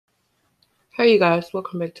Hey you guys,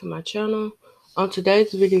 welcome back to my channel. On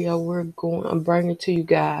today's video, I'm bringing to you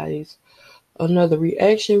guys another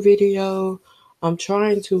reaction video. I'm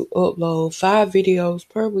trying to upload 5 videos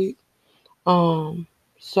per week. Um,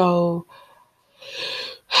 so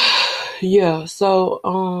yeah, what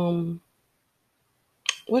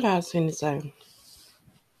I was finna say.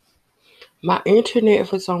 My internet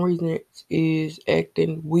for some reason is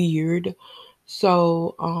acting weird.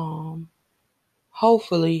 So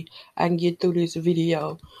hopefully I can get through this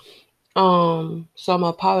video. So I'm gonna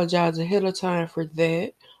apologize ahead of time for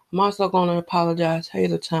that. I'm also gonna apologize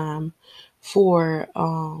ahead of time for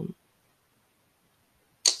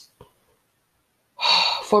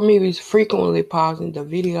me frequently pausing the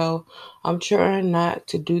video. I'm trying not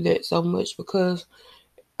to do that so much because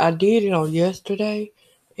I did it on yesterday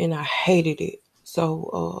and I hated it.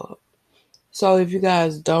 So if you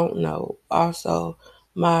guys don't know, also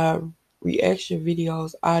my reaction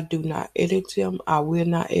videos, I do not edit them. I will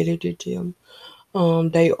not edit them.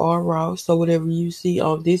 They are raw, so whatever you see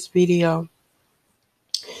on this video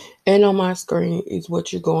and on my screen is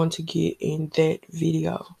what you're going to get in that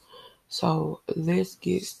video. So let's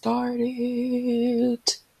get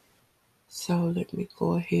started. So let me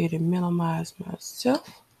go ahead and minimize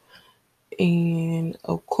myself. And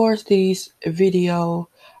of course, this video,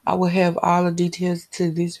 I will have all the details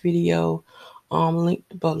to this video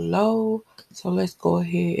linked below. So let's go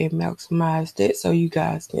ahead and maximize that so you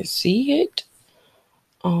guys can see it.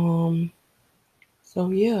 So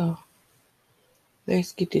yeah.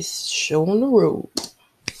 Let's get this show on the road.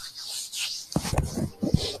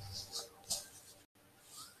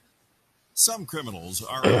 Some criminals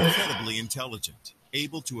are incredibly intelligent,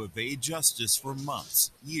 able to evade justice for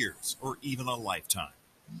months, years, or even a lifetime.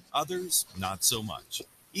 Others, not so much.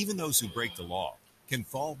 Even those who break the law can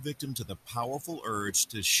fall victim to the powerful urge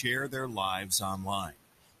to share their lives online,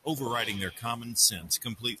 overriding their common sense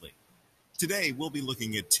completely. Today, we'll be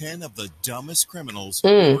looking at 10 of the dumbest criminals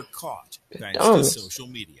who were caught thanks to social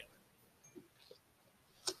media.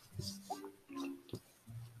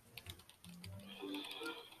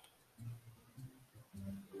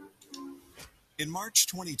 In March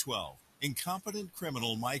 2012, incompetent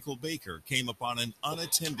criminal Michael Baker came upon an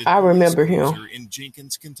unattended police cruiser in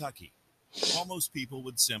Jenkins, Kentucky. While most people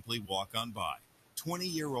would simply walk on by,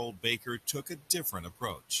 20-year-old Baker took a different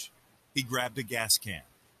approach. He grabbed a gas can,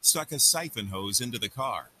 stuck a siphon hose into the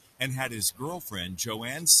car, and had his girlfriend,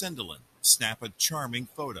 Joanne Sendelin, snap a charming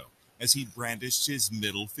photo as he brandished his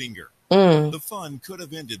middle finger. The fun could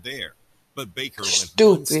have ended there, but Baker went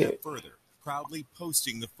one step further, proudly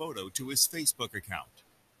posting the photo to his Facebook account.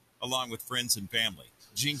 Along with friends and family,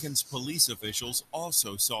 Jenkins police officials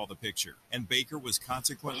also saw the picture, and Baker was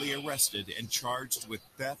consequently arrested and charged with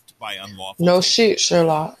theft by unlawful No shit,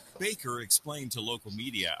 Sherlock. Baker explained to local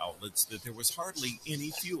media outlets that there was hardly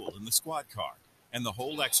any fuel in the squad car, and the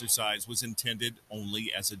whole exercise was intended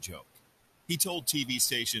only as a joke. He told TV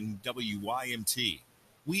station WYMT,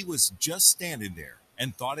 "We was just standing there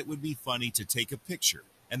and thought it would be funny to take a picture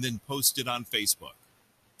and then post it on Facebook."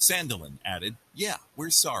 Sandelin added, "Yeah, we're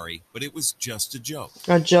sorry, but it was just a joke.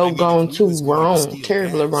 A joke gone too wrong,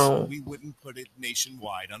 terribly wrong. We wouldn't put it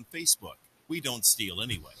nationwide on Facebook. We don't steal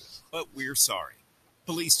anyway, but we're sorry."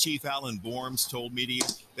 Police Chief Alan Borms told media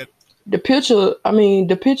that the picture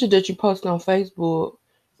that you post on Facebook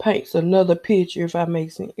paints another picture, if that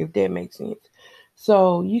makes sense.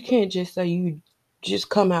 So you can't just say you just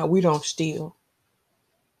come out, we don't steal.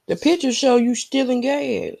 The pictures show you stealing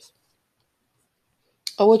gas.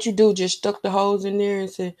 Or what you do, just stuck the hose in there and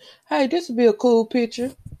said, hey, this would be a cool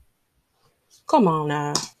picture. Come on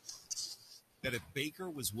now. That if Baker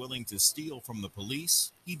was willing to steal from the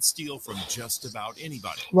police, he'd steal from just about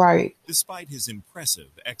anybody. Right. Despite his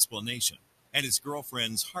impressive explanation and his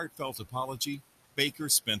girlfriend's heartfelt apology, Baker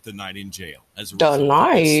spent the night in jail as a result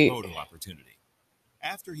of this photo opportunity.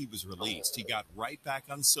 After he was released, he got right back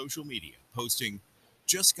on social media, posting,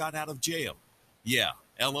 "Just got out of jail. Yeah,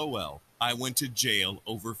 LOL, I went to jail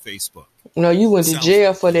over Facebook." No, you went to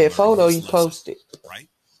jail for that photo you posted. Right?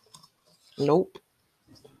 Nope.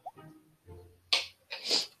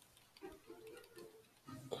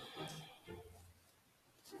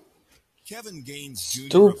 Kevin Gaines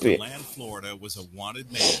Jr. of DeLand, Florida, was a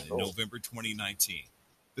wanted man in November 2019.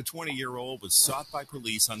 The 20-year-old was sought by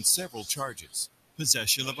police on several charges: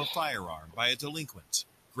 possession of a firearm by a delinquent,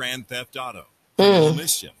 grand theft auto, criminal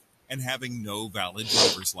mischief, and having no valid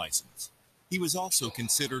driver's license. He was also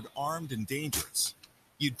considered armed and dangerous.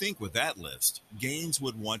 You'd think with that list, Gaines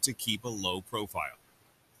would want to keep a low profile.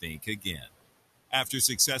 Think again. After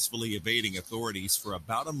successfully evading authorities for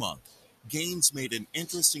about a month, Gaines made an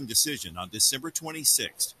interesting decision on December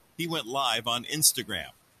 26th. He went live on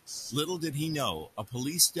Instagram. Little did he know, a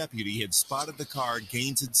police deputy had spotted the car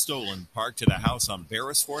Gaines had stolen parked at a house on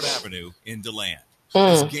Beresford Avenue in DeLand.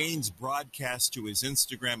 As Gaines broadcast to his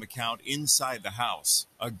Instagram account inside the house,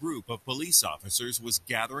 a group of police officers was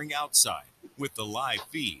gathering outside, with the live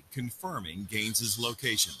feed confirming Gaines's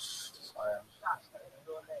location.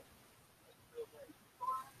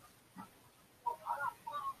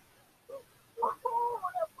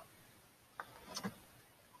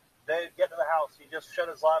 Dave, get to the house. He just shut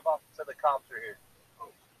his live off and said the cops are here.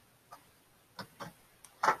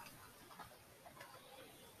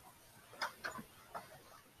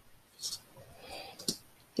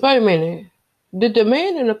 Wait a minute. Did the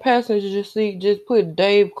man in the passenger seat just put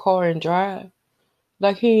Dave's car in drive?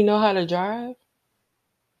 Like he didn't know how to drive?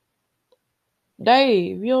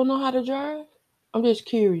 Dave, you don't know how to drive? I'm just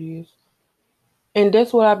curious. And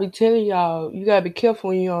that's what I be telling y'all. You gotta be careful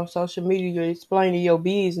when you're on social media explaining your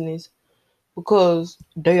business because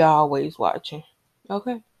they always watching.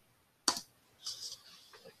 Okay?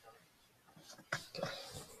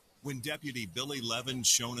 When Deputy Billy Levin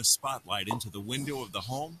shone a spotlight into the window of the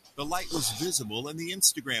home, the light was visible in the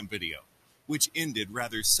Instagram video, which ended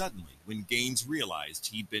rather suddenly when Gaines realized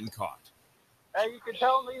he'd been caught. Hey, you can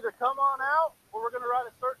tell them to either come on out or we're going to write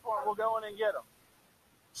a search warrant. We'll go in and get him.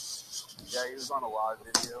 Yeah, he was on a live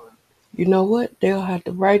video. You know what? They'll have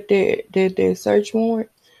to write their search warrant.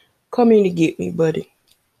 Come in to get me, buddy.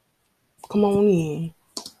 Come on in.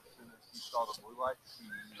 As soon as he saw the blue lights, he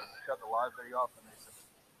shut the live video off and they said,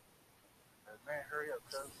 man, hurry up,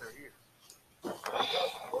 cuz they're here. Get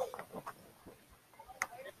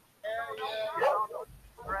on the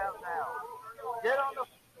ground now. Get on the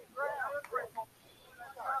ground.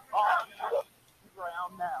 On the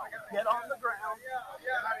ground now. Get on the ground.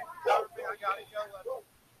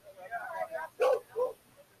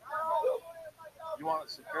 You want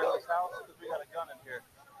to secure this house? Because we got a gun in here.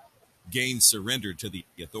 Gaines surrendered to the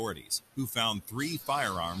authorities, who found 3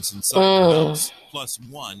 firearms inside the house, plus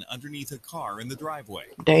 1 underneath a car in the driveway.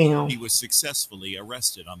 Damn. He was successfully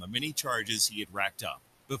arrested on the many charges he had racked up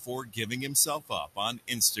before giving himself up on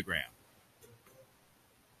Instagram.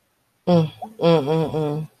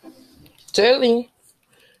 Tell you,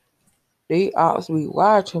 they ops be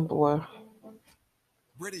watching, boy.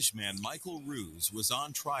 British man Michael Ruse was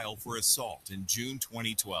on trial for assault in June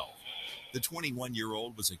 2012. The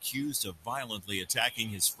 21-year-old was accused of violently attacking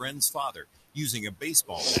his friend's father using a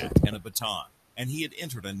baseball bat and a baton, and he had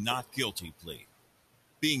entered a not guilty plea.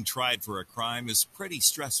 Being tried for a crime is pretty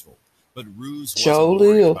stressful, but Ruse wasn't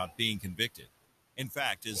worried about being convicted. In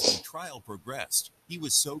fact, as the trial progressed, he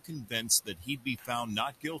was so convinced that he'd be found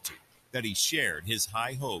not guilty that he shared his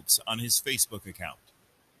high hopes on his Facebook account.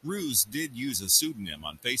 Ruse did use a pseudonym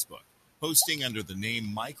on Facebook, posting under the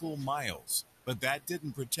name Michael Miles, but that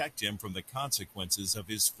didn't protect him from the consequences of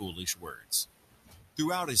his foolish words.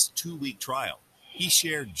 Throughout his 2-week trial, he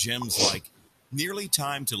shared gems like, nearly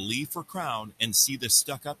time to leave for Crown and see the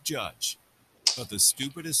stuck-up judge. But the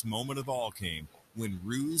stupidest moment of all came when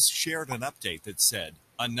Ruse shared an update that said,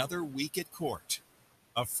 another week at court.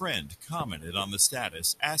 A friend commented on the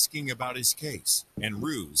status asking about his case, and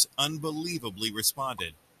Ruse unbelievably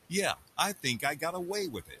responded, yeah, I think I got away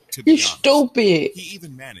with it, to be honest. Stupid. He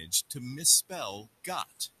even managed to misspell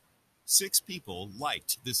got. 6 people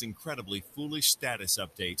liked this incredibly foolish status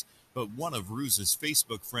update, but one of Ruse's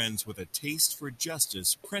Facebook friends with a taste for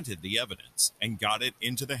justice printed the evidence and got it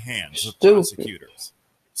into the hands of prosecutors.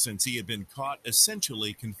 Since he had been caught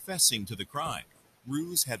essentially confessing to the crime,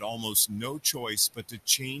 Ruse had almost no choice but to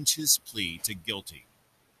change his plea to guilty.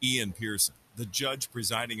 Ian Pearson, the judge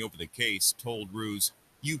presiding over the case, told Ruse,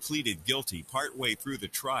 you pleaded guilty partway through the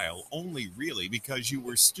trial only really because you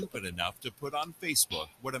were stupid enough to put on Facebook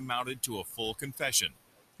what amounted to a full confession.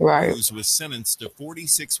 Right. Ruse was sentenced to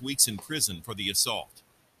 46 weeks in prison for the assault.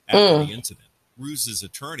 After the incident, Ruse's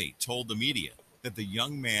attorney told the media that the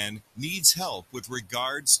young man needs help with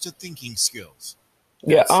regards to thinking skills.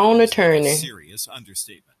 Your own attorney. A serious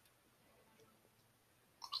understatement.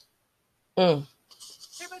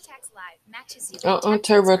 TurboTax Live matches you.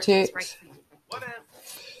 TurboTax. Right.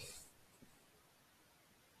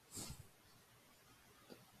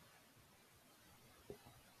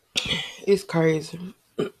 It's crazy.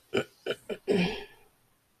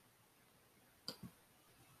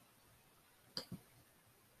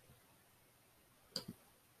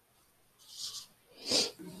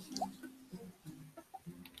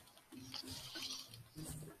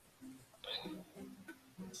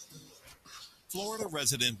 Florida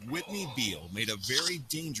resident Whitney Beal made a very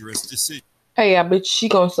dangerous decision. Hey, I bet she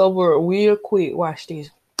gonna sober real quick. Watch this.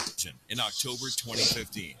 In October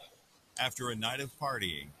 2015. After a night of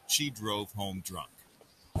partying, she drove home drunk.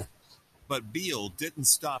 But Beale didn't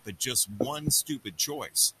stop at just one stupid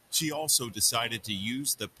choice. She also decided to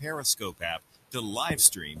use the Periscope app to live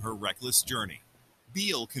stream her reckless journey.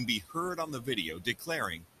 Beale can be heard on the video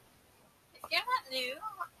declaring, "If you're not new,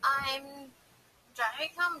 I'm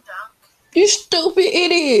driving home drunk." You stupid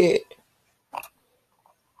idiot. Let's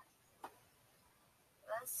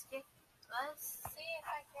see if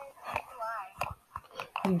I can think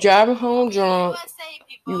why. You driving home drunk.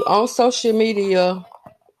 You on social media.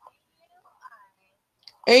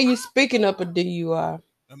 And you speaking up a DUI.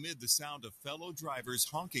 Amid the sound of fellow drivers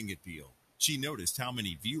honking at Beale, she noticed how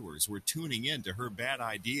many viewers were tuning in to her bad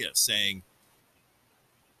idea, saying,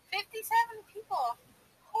 57 people.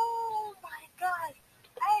 Oh my god.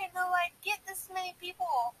 I didn't know I'd get this many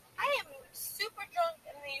people. I am super drunk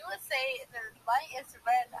in the USA. The light is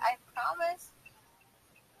red, I promise.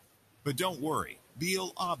 But don't worry,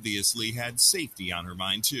 Beale obviously had safety on her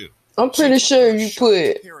mind too. I'm pretty sure you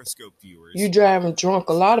put Periscope viewers, you driving drunk.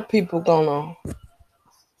 A lot of people gonna. Driving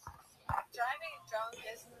drunk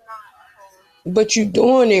is not cool. But you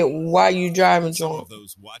doing it while you driving Some drunk. of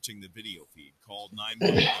those watching the video feed called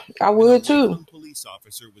 911. I would too. A Lakeland police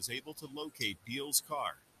officer was able to locate Beale's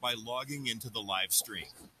car by logging into the live stream.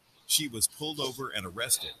 She was pulled over and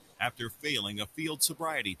arrested after failing a field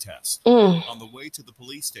sobriety test. On the way to the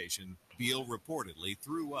police station, Beale reportedly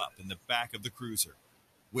threw up in the back of the cruiser.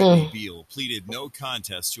 Whitney Beale pleaded no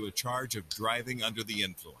contest to a charge of driving under the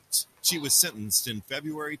influence. She was sentenced in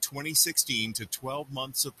February 2016 to 12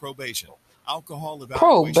 months of probation, alcohol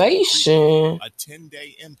evaluation, a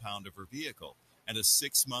 10-day impound of her vehicle, and a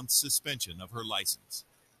 6-month suspension of her license.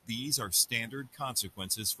 These are standard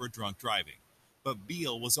consequences for drunk driving. But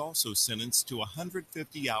Beale was also sentenced to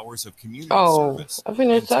 150 hours of community service and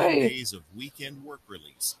 10 days of weekend work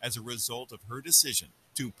release as a result of her decision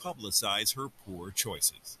to publicize her poor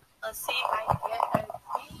choices. Let's see if I can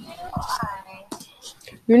get a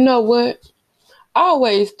DUI. You know what? I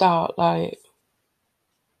always thought, like,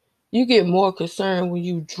 you get more concerned when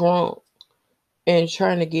you drunk and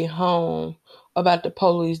trying to get home about the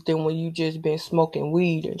police than when you just been smoking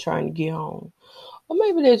weed and trying to get home. Or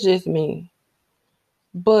maybe that's just me.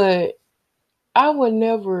 But I would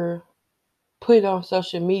never put on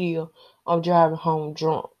social media I'm driving home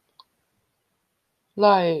drunk.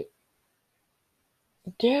 Like,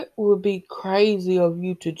 that would be crazy of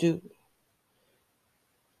you to do.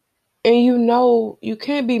 And you know, you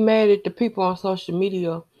can't be mad at the people on social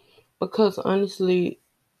media because honestly,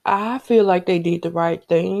 I feel like they did the right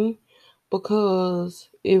thing. Because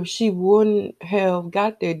if she wouldn't have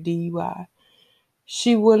got that DUI,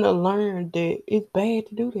 she wouldn't have learned that it's bad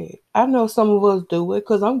to do that. I know some of us do it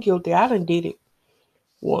because I'm guilty. I done did it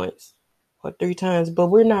once or 3 times, but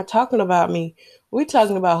we're not talking about me. We're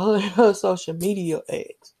talking about her and her social media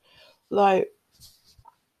ex. Like,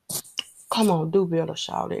 come on, do better,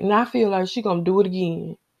 shout it. And I feel like she gonna do it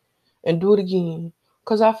again and do it again.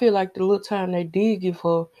 Because I feel like the little time they did give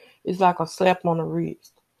her is like a slap on the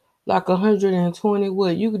wrist. Like 120,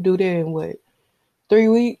 what? You could do that in what? 3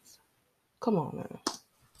 weeks? Come on, man.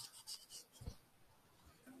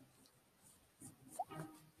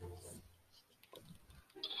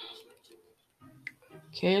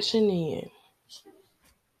 Cashing in.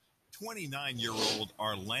 29-year-old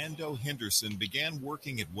Orlando Henderson began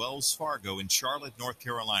working at Wells Fargo in Charlotte, North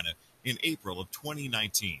Carolina in April of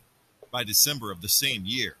 2019. By December of the same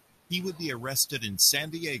year, he would be arrested in San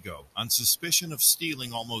Diego on suspicion of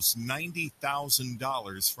stealing almost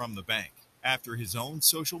 $90,000 from the bank after his own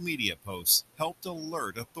social media posts helped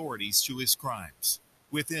alert authorities to his crimes.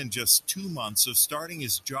 Within just 2 months of starting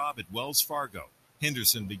his job at Wells Fargo,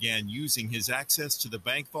 Henderson began using his access to the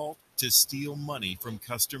bank vault to steal money from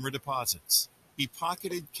customer deposits. He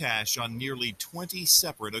pocketed cash on nearly 20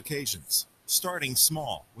 separate occasions, starting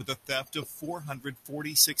small with a theft of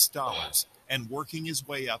 $446 and working his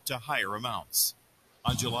way up to higher amounts.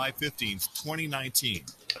 On July 15th, 2019.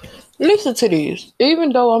 Listen to this.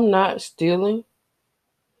 Even though I'm not stealing,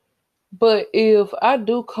 but if I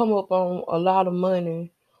do come up on a lot of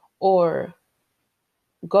money, or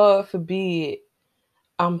God forbid,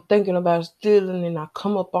 I'm thinking about stealing and I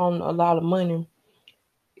come up on a lot of money,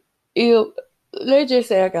 if let's just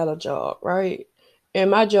say I got a job, right? And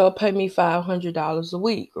my job pay me $500 a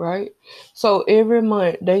week, right? So every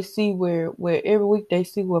month they see where every week they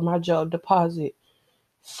see where my job deposit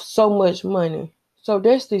so much money. So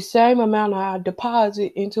that's the same amount I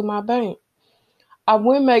deposit into my bank. I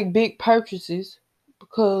wouldn't make big purchases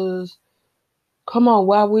because, come on,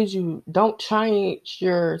 why would you? Don't change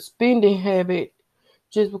your spending habit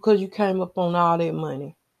just because you came up on all that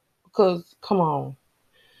money. Because, come on.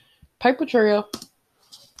 Paper trail.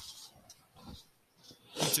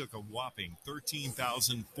 He took a whopping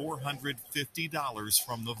 $13,450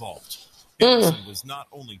 from the vault. Henderson was not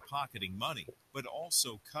only pocketing money, but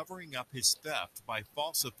also covering up his theft by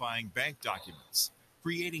falsifying bank documents,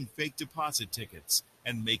 creating fake deposit tickets,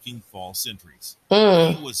 and making false entries.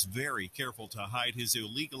 He was very careful to hide his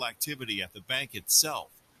illegal activity at the bank itself,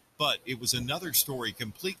 but it was another story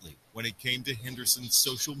completely when it came to Henderson's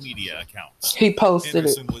social media accounts. He posted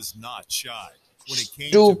Henderson it. was not shy when it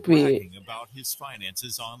came to bragging about his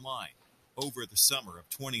finances online. Over the summer of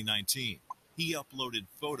 2019, he uploaded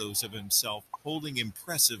photos of himself holding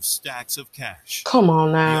impressive stacks of cash. Come on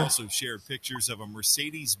He now. also shared pictures of a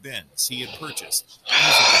Mercedes-Benz he had purchased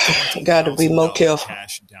using Gotta be more $20,000 careful.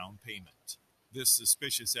 cash down payment. This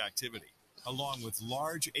suspicious activity, along with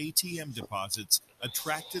large ATM deposits,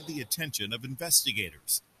 attracted the attention of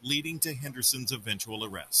investigators, leading to Henderson's eventual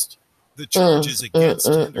arrest. The charges against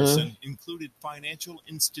Henderson included financial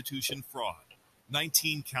institution fraud,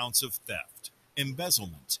 19 counts of theft,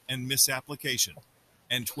 embezzlement and misapplication,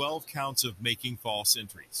 and 12 counts of making false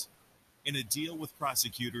entries. In a deal with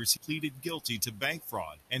prosecutors, he pleaded guilty to bank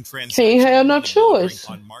fraud and transaction had no money laundering choice.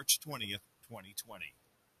 on March 20th, 2020.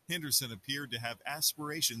 Henderson appeared to have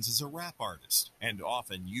aspirations as a rap artist and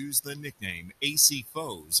often used the nickname AC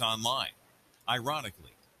Foes online.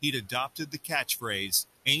 Ironically, he'd adopted the catchphrase,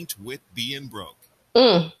 "Ain't wit bein' broke."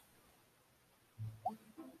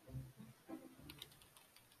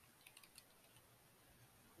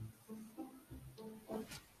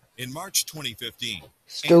 In March 2015,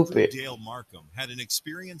 Andrew Dale Markham had an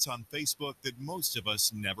experience on Facebook that most of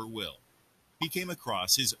us never will. He came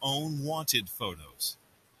across his own wanted photos.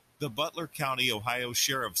 The Butler County, Ohio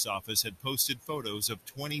Sheriff's Office had posted photos of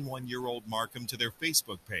 21-year-old Markham to their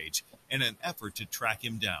Facebook page in an effort to track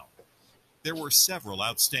him down. There were several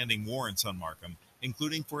outstanding warrants on Markham,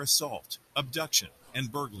 including for assault, abduction,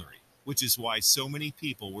 and burglary, which is why so many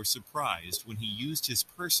people were surprised when he used his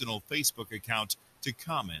personal Facebook account to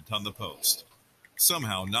comment on the post.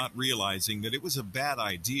 Somehow not realizing that it was a bad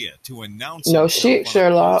idea to announce himself on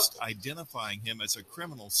a post identifying him as a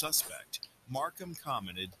criminal suspect, Markham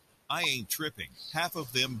commented, "I ain't tripping. Half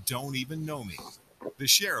of them don't even know me." The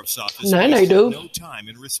sheriff's office wasted no time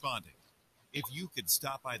in responding. If you could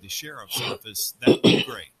stop by the sheriff's office, that would be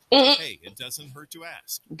great. Hey, it doesn't hurt to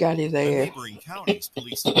ask. Got his ass. The neighboring county's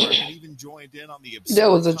police department even joined in on the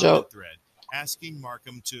absurd comment thread, asking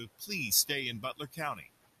Markham to please stay in Butler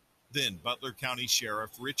County. Then Butler County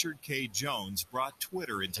Sheriff Richard K. Jones brought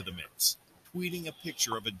Twitter into the mix, tweeting a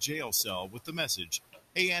picture of a jail cell with the message,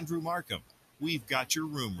 "Hey, Andrew Markham, we've got your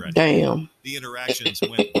room ready." Damn. The interactions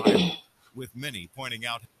went viral, with many pointing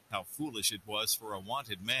out how foolish it was for a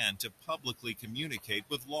wanted man to publicly communicate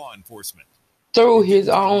with law enforcement. Through his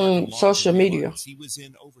own social media. He was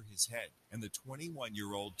in over his head, and the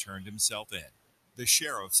 21-year-old turned himself in. The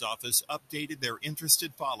sheriff's office updated their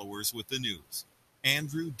interested followers with the news.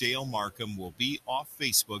 Andrew Dale Markham will be off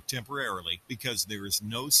Facebook temporarily because there is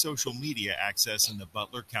no social media access in the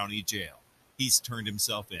Butler County Jail. He's turned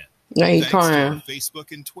himself in. Thanks to our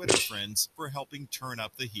Facebook and Twitter friends for helping turn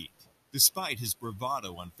up the heat. Despite his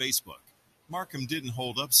bravado on Facebook, Markham didn't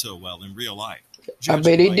hold up so well in real life. I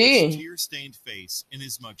bet he did. His tear-stained face in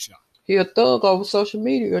his mugshot. He a thug over social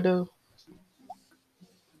media, though.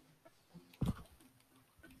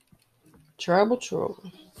 Trouble.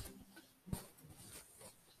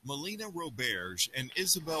 Melina Roberge and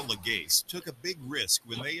Isabel Legace took a big risk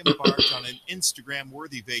when they embarked on an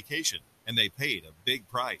Instagram-worthy vacation, and they paid a big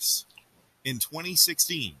price. In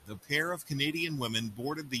 2016, the pair of Canadian women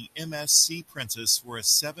boarded the MSC Princess for a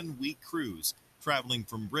 7-week cruise, traveling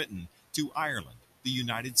from Britain to Ireland, the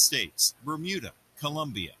United States, Bermuda,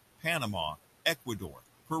 Colombia, Panama, Ecuador,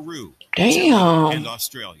 Peru, Chile, and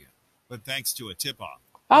Australia. But thanks to a tip-off,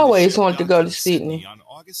 I always wanted to go to Sydney. On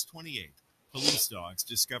August 28th, police dogs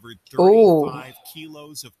discovered 35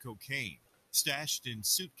 kilos of cocaine stashed in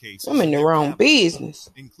suitcases. I'm in the wrong business.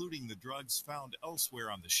 Including the drugs found elsewhere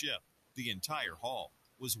on the ship. The entire haul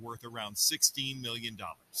was worth around $16 million.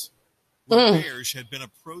 Roberge had been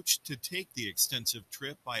approached to take the extensive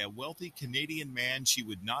trip by a wealthy Canadian man she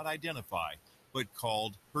would not identify, but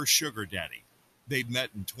called her sugar daddy. They'd met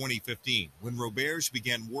in 2015 when Roberge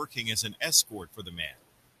began working as an escort for the man,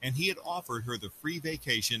 and he had offered her the free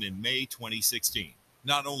vacation in May 2016.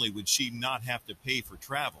 Not only would she not have to pay for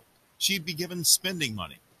travel, she'd be given spending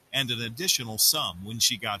money and an additional sum when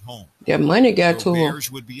she got home. That money got to her.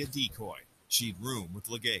 Roberge would be a decoy. She'd room with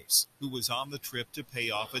Legace, who was on the trip to pay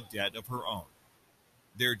off a debt of her own.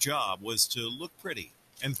 Their job was to look pretty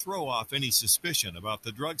and throw off any suspicion about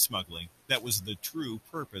the drug smuggling that was the true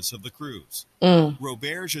purpose of the cruise.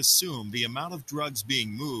 Roberge assumed the amount of drugs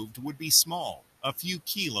being moved would be small, a few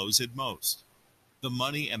kilos at most. The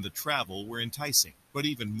money and the travel were enticing, but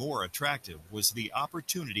even more attractive was the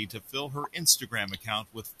opportunity to fill her Instagram account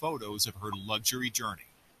with photos of her luxury journey.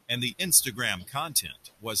 And the Instagram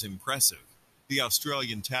content was impressive. The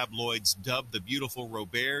Australian tabloids dubbed the beautiful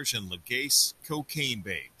Roberge and Legace cocaine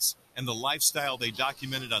babes, and the lifestyle they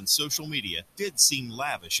documented on social media did seem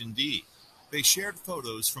lavish indeed. They shared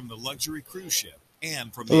photos from the luxury cruise ship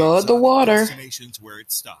and from the exotic destinations where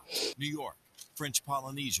it stopped: New York, French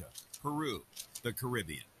Polynesia, Peru, the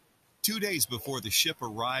Caribbean. 2 days before the ship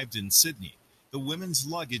arrived in Sydney, the women's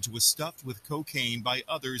luggage was stuffed with cocaine by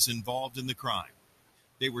others involved in the crime.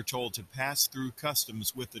 They were told to pass through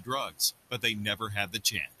customs with the drugs, but they never had the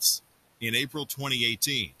chance. In April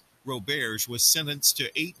 2018, Roberge was sentenced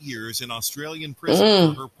to 8 years in Australian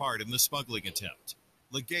prison for her part in the smuggling attempt.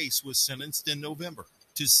 Legace was sentenced in November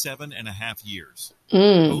to 7.5 years.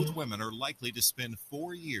 Both women are likely to spend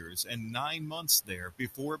 4 years and 9 months there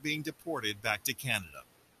before being deported back to Canada.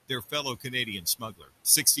 Their fellow Canadian smuggler,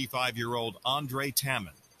 65-year-old Andre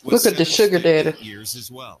Tamman, was Look at the sugar daddy. 8 years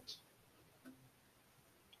as well.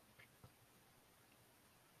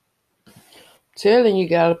 Telling you,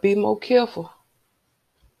 gotta be more careful.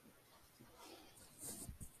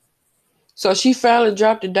 So she finally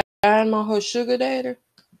dropped the dime on her sugar daddy.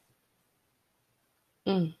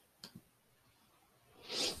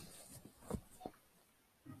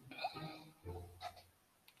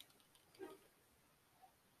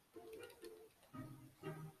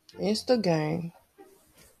 It's the game.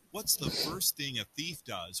 What's the first thing a thief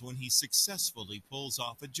does when he successfully pulls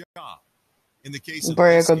off a job? In the case of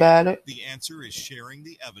brag this about game, it. the answer is sharing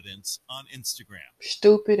the evidence on Instagram.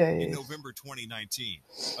 Stupid ass. In November 2019,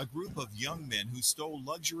 a group of young men who stole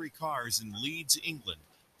luxury cars in Leeds, England,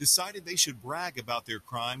 decided they should brag about their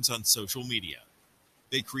crimes on social media.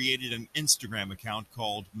 They created an Instagram account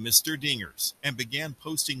called Mr. Dingers and began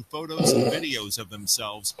posting photos and videos of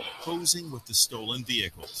themselves posing with the stolen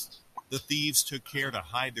vehicles. The thieves took care to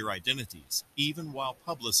hide their identities, even while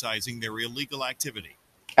publicizing their illegal activity.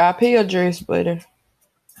 IP address, buddy.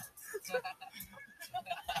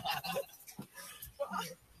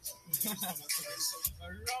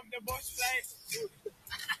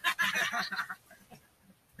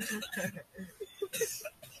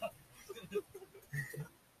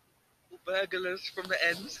 Burglars from the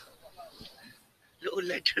ends. Little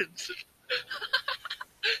legends.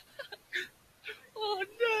 Oh,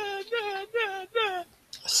 no.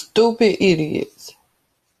 Stupid idiots.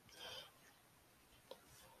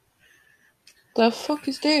 The fuck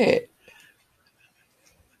is that?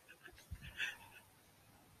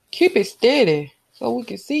 Keep it steady so we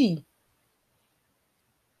can see.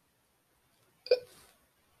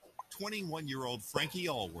 21-year-old Frankie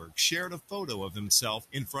Allwork shared a photo of himself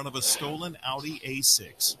in front of a stolen Audi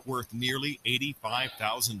A6 worth nearly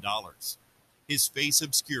 $85,000. His face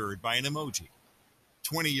obscured by an emoji.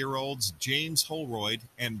 20-year-olds James Holroyd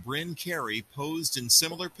and Bryn Carey posed in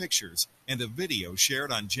similar pictures, and a video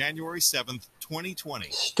shared on January 7th,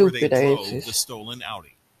 2020, where they drove the stolen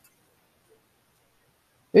Audi.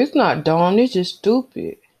 It's not dumb, it's just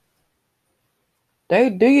stupid. They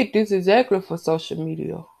did this exactly for social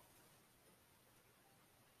media.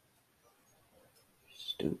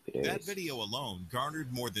 Stupid ass. That video alone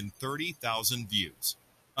garnered more than 30,000 views.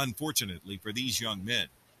 Unfortunately for these young men,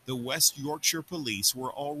 the West Yorkshire police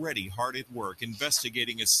were already hard at work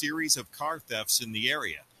investigating a series of car thefts in the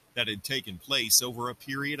area that had taken place over a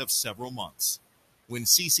period of several months. When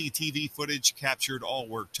CCTV footage captured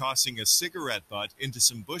Allwork tossing a cigarette butt into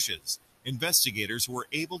some bushes, investigators were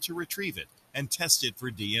able to retrieve it and test it for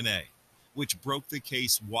DNA, which broke the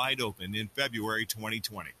case wide open in February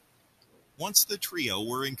 2020. Once the trio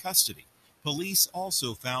were in custody, police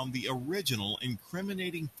also found the original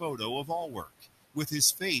incriminating photo of Allwork, with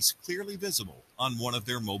his face clearly visible on one of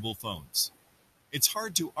their mobile phones. It's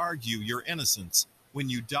hard to argue your innocence when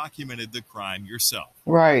you documented the crime yourself.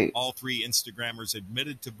 Right. All three Instagrammers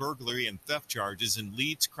admitted to burglary and theft charges in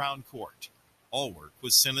Leeds Crown Court. Allwork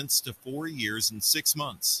was sentenced to 4 years and 6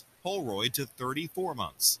 months, Holroyd to 34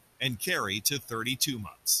 months, and Carey to 32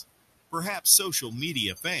 months. Perhaps social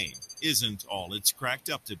media fame isn't all it's cracked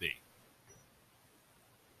up to be.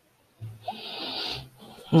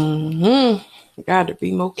 Gotta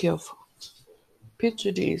be more careful.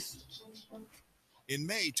 Picture this. In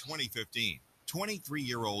May 2015,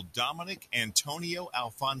 23-year-old Dominic Antonio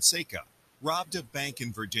Alfonseca robbed a bank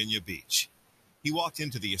in Virginia Beach. He walked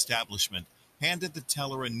into the establishment, handed the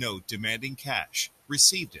teller a note demanding cash,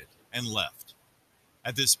 received it, and left.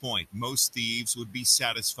 At this point, most thieves would be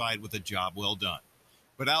satisfied with a job well done.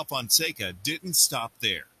 But Alfonseca didn't stop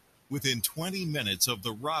there. Within 20 minutes of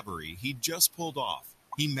the robbery he'd just pulled off,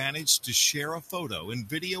 he managed to share a photo and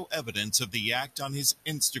video evidence of the act on his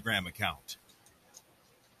Instagram account.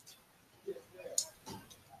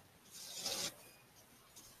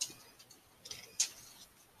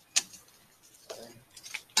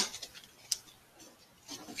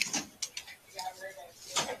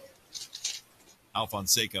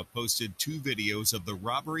 Alfonseca posted 2 videos of the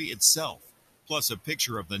robbery itself, plus a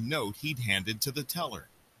picture of the note he'd handed to the teller.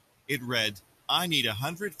 It read, "I need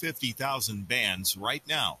 150,000 bands right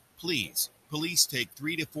now. Please. Police take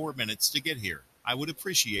 3 to 4 minutes to get here. I would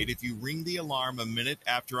appreciate if you ring the alarm a minute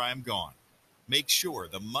after I am gone. Make sure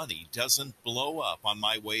the money doesn't blow up on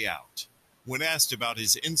my way out." When asked about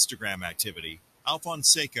his Instagram activity,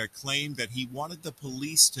 Alfonseca claimed that he wanted the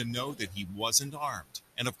police to know that he wasn't armed.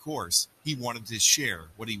 And of course, he wanted to share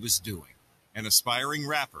what he was doing. An aspiring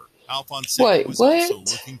rapper, Alfonseca was also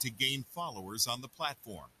looking to gain followers on the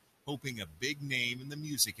platform, hoping a big name in the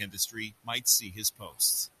music industry might see his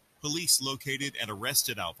posts. Police located and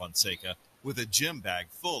arrested Alfonseca with a gym bag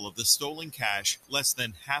full of the stolen cash less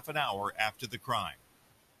than half an hour after the crime.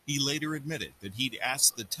 He later admitted that he'd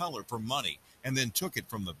asked the teller for money and then took it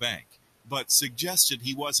from the bank, but suggested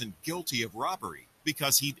he wasn't guilty of robbery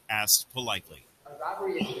because he'd asked politely. A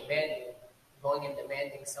robbery is demanding, going and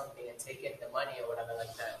demanding something and taking the money or whatever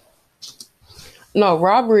like that. No,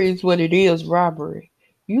 robbery is what it is, robbery.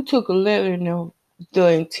 You took a letter and the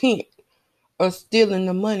intent of stealing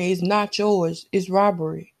the money is not yours. It's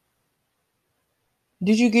robbery.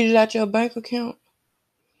 Did you get it out your bank account?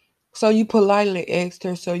 So you politely asked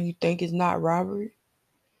her, so you think it's not robbery?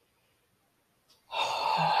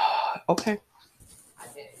 Okay. I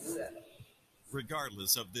didn't do that.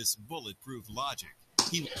 Regardless of this bulletproof logic,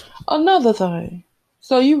 Another thing.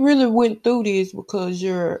 So you really went through this because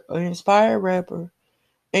you're an inspired rapper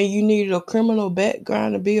and you needed a criminal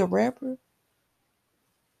background to be a rapper?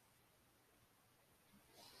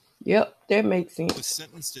 Yep, that makes sense. Was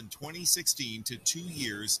sentenced in 2016 to 2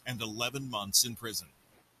 years and 11 months in prison.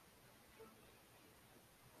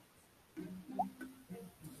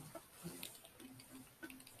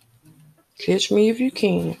 Catch me if you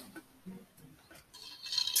can.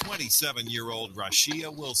 27-year-old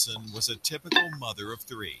Rashia Wilson was a typical mother of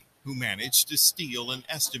 3 who managed to steal an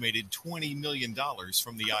estimated $20 million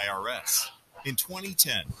from the IRS. In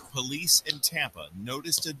 2010, police in Tampa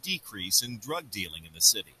noticed a decrease in drug dealing in the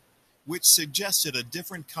city, which suggested a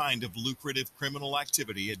different kind of lucrative criminal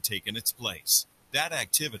activity had taken its place. That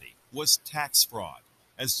activity was tax fraud,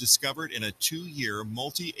 as discovered in a 2-year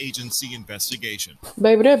multi-agency investigation.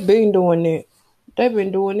 Baby, they've been doing that. They've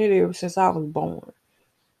been doing it ever since I was born.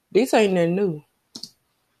 This ain't nothing new.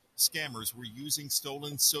 Scammers were using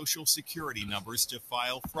stolen Social Security numbers to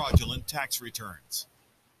file fraudulent tax returns.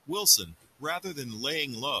 Wilson, rather than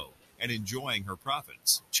laying low and enjoying her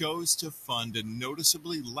profits, chose to fund a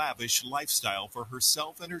noticeably lavish lifestyle for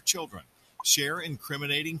herself and her children, share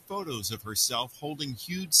incriminating photos of herself holding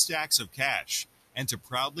huge stacks of cash, and to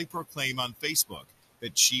proudly proclaim on Facebook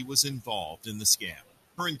that she was involved in the scam.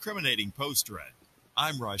 Her incriminating post read,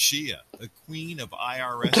 "I'm Rashia, the queen of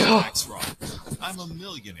IRS tax fraud. I'm a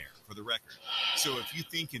millionaire, for the record. So if you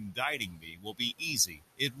think indicting me will be easy,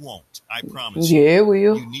 it won't. I promise you. Yeah, it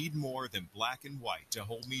will. You need more than black and white to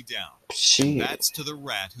hold me down." Shit. And that's to the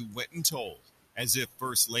rat who went and told, as if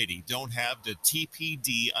First Lady don't have the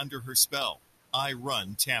TPD under her spell, "I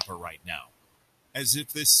run Tampa right now." As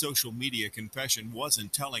if this social media confession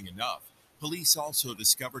wasn't telling enough, police also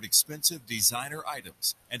discovered expensive designer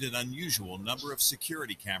items and an unusual number of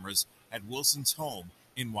security cameras at Wilson's home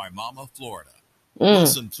in Wimauma, Florida.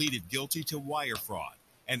 Wilson pleaded guilty to wire fraud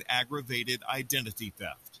and aggravated identity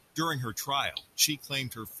theft. During her trial, she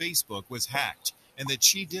claimed her Facebook was hacked and that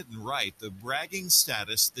she didn't write the bragging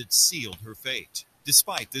status that sealed her fate.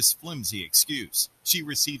 Despite this flimsy excuse, she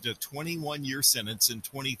received a 21-year sentence in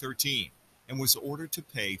 2013 and was ordered to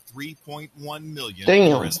pay $3.1 million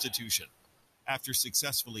in restitution. After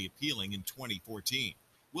successfully appealing in 2014,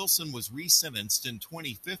 Wilson was resentenced in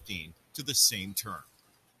 2015 to the same term.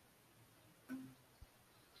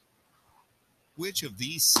 Which of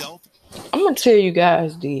these I'm going to tell you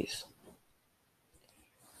guys this.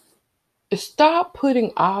 Stop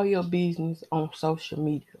putting all your business on social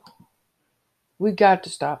media. We got to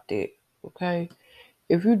stop that, okay?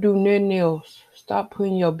 If you do nothing else, stop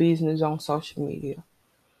putting your business on social media.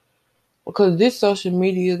 Because this social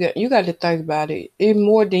media, you got to think about it. It's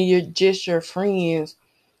more than just your friends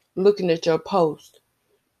looking at your post.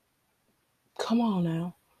 Come on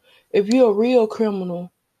now. If you're a real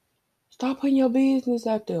criminal, Stop putting your business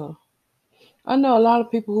out there. I know a lot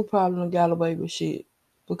of people who probably done got away with shit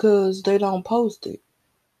because they don't post it.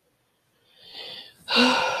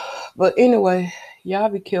 But anyway, y'all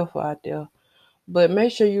be careful out there. But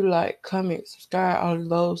make sure you like, comment, subscribe, all of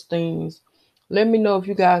those things. Let me know if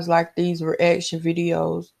you guys like these reaction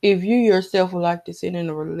videos. If you yourself would like to send in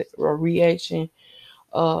a reaction,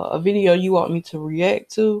 a video you want me to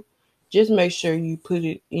react to, just make sure you put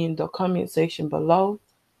it in the comment section below.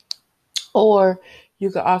 Or you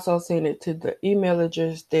can also send it to the email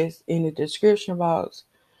address that's in the description box.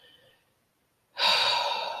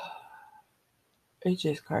 It's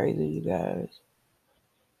just crazy, you guys.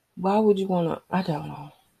 Why would you want to? I don't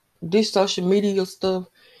know. This social media stuff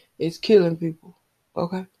is killing people.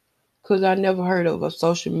 Okay? Because I never heard of a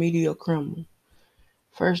social media criminal.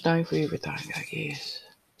 First thing for everything, I guess.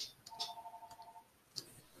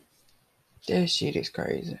 That shit is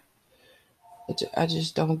crazy. I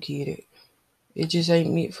just don't get it. It just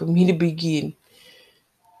ain't meant for me to be getting.